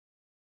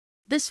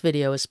This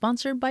video is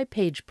sponsored by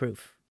PageProof.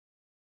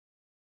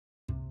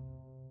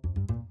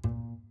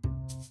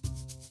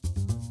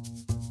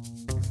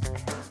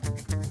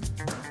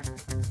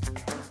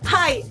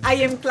 Hi, I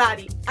am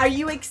Kladi. Are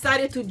you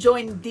excited to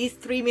join this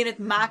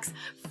 3-minute max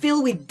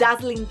filled with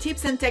dazzling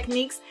tips and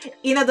techniques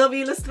in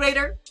Adobe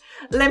Illustrator?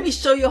 Let me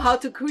show you how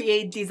to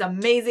create this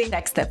amazing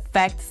text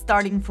effect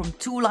starting from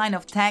 2 lines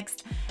of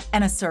text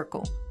and a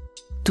circle.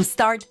 To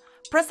start,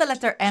 press the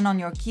letter N on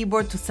your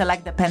keyboard to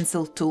select the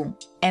pencil tool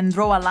and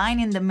draw a line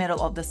in the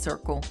middle of the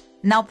circle.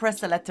 Now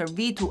press the letter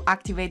V to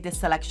activate the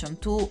selection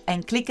tool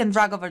and click and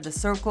drag over the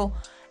circle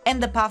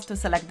and the path to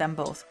select them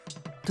both.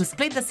 To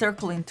split the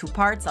circle in 2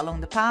 parts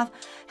along the path,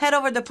 head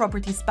over the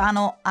Properties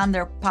panel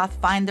under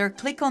Pathfinder,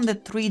 click on the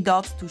 3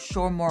 dots to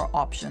show more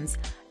options,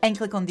 and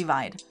click on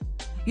Divide.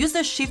 Use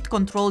the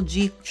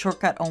Shift-Control-G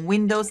shortcut on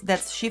Windows,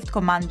 that's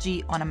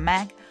Shift-Command-G on a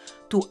Mac,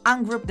 to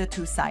ungroup the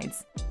 2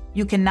 sides.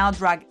 You can now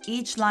drag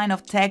each line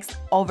of text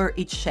over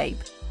each shape.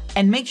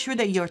 And make sure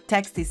that your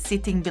text is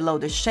sitting below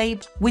the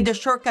shape with the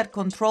shortcut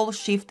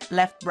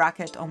Control-Shift-Left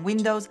bracket on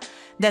Windows,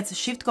 that's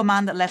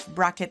Shift-Command-Left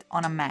bracket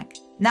on a Mac.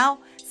 Now,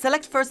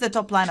 select first the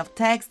top line of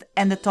text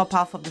and the top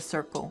half of the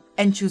circle,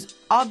 and choose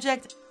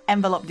Object,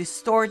 Envelope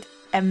Distort,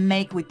 and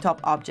Make with Top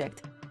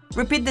Object.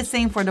 Repeat the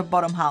same for the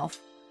bottom half.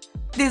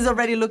 This is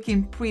already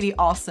looking pretty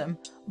awesome,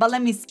 but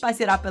let me spice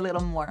it up a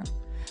little more.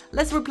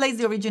 Let's replace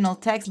the original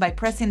text by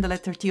pressing the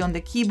letter T on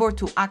the keyboard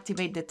to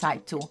activate the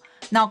Type tool.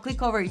 Now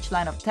click over each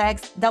line of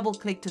text,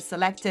 double-click to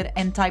select it,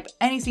 and type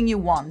anything you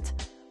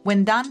want.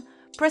 When done,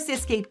 press the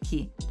Escape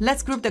key.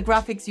 Let's group the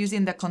graphics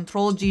using the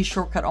Control-G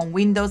shortcut on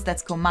Windows,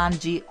 that's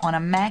Command-G on a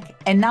Mac,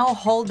 and now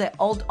hold the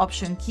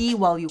Alt-Option key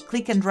while you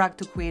click and drag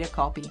to create a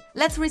copy.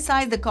 Let's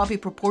resize the copy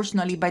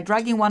proportionally by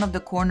dragging one of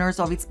the corners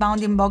of its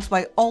bounding box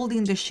by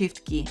holding the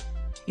Shift key.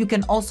 You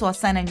can also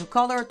assign a new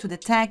color to the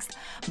text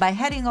by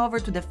heading over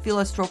to the Fill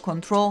a Stroke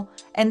control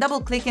and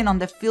double-clicking on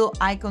the fill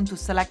icon to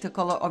select a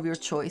color of your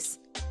choice.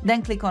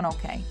 Then click on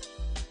OK.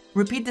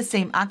 Repeat the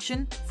same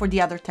action for the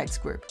other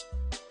text group.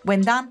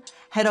 When done,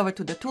 head over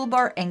to the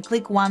toolbar and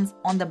click once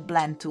on the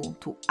Blend tool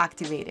to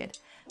activate it.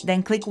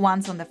 Then click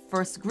once on the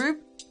first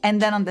group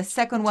and then on the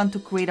second one to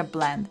create a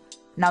blend.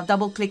 Now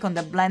double-click on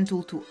the Blend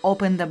tool to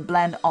open the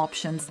blend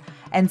options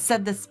and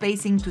set the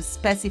spacing to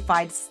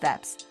specified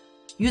steps.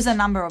 Use a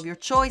number of your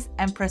choice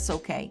and press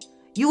OK.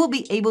 You will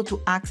be able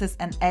to access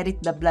and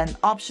edit the blend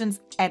options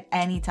at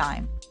any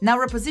time. Now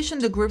reposition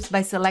the groups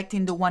by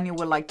selecting the one you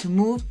would like to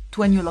move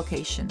to a new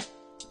location.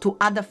 To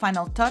add the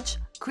final touch,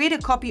 create a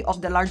copy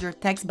of the larger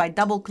text by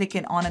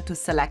double-clicking on it to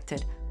select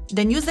it.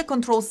 Then use the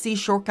Control-C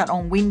shortcut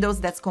on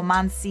Windows, that's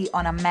Command-C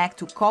on a Mac,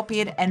 to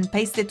copy it and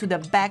paste it to the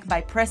back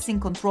by pressing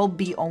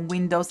Control-B on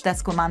Windows,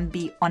 that's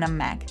Command-B on a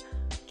Mac.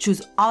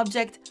 Choose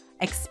Object,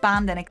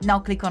 Expand, and now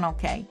click on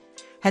OK.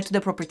 Head to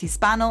the Properties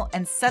panel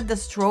and set the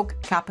stroke,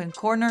 cap, and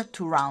corner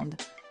to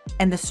round,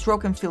 and the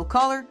stroke and fill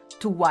color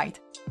to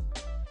white.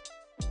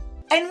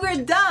 And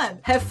we're done!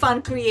 Have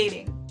fun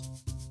creating!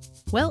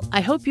 Well, I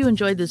hope you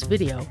enjoyed this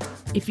video.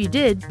 If you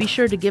did, be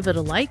sure to give it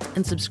a like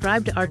and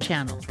subscribe to our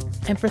channel.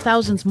 And for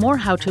thousands more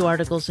how-to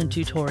articles and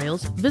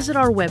tutorials, visit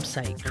our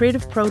website,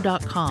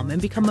 CreativePro.com,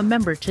 and become a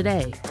member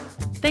today.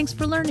 Thanks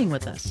for learning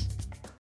with us.